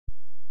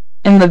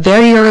In the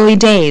very early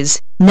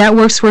days,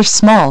 networks were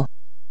small.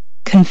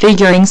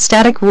 Configuring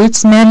static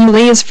routes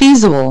manually is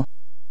feasible.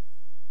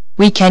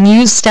 We can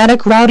use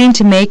static routing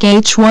to make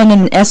H1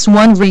 and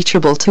S1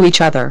 reachable to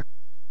each other.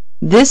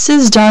 This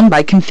is done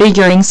by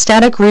configuring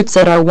static routes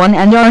at R1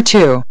 and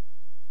R2.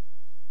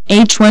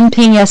 H1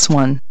 ping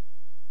S1.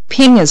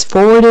 Ping is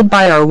forwarded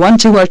by R1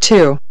 to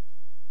R2.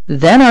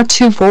 Then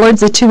R2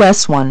 forwards it to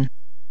S1.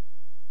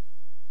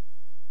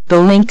 The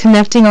link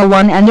connecting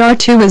R1 and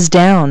R2 is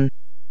down.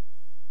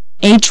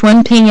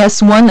 H1 ping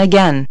S1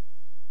 again.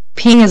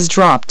 Ping is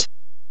dropped.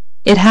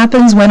 It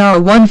happens when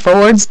R1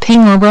 forwards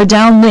ping over a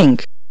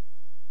downlink.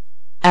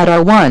 At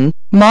R1,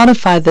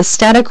 modify the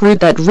static route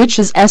that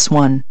reaches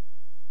S1.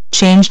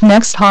 Change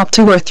next hop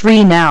to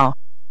R3 now.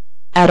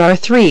 At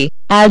R3,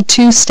 add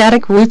 2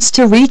 static routes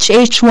to reach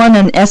H1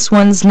 and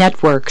S1's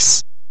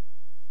networks.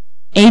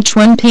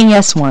 H1 ping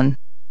S1.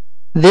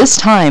 This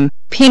time,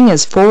 ping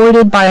is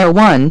forwarded by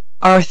R1,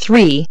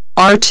 R3,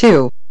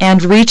 R2,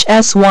 and reach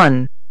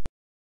S1.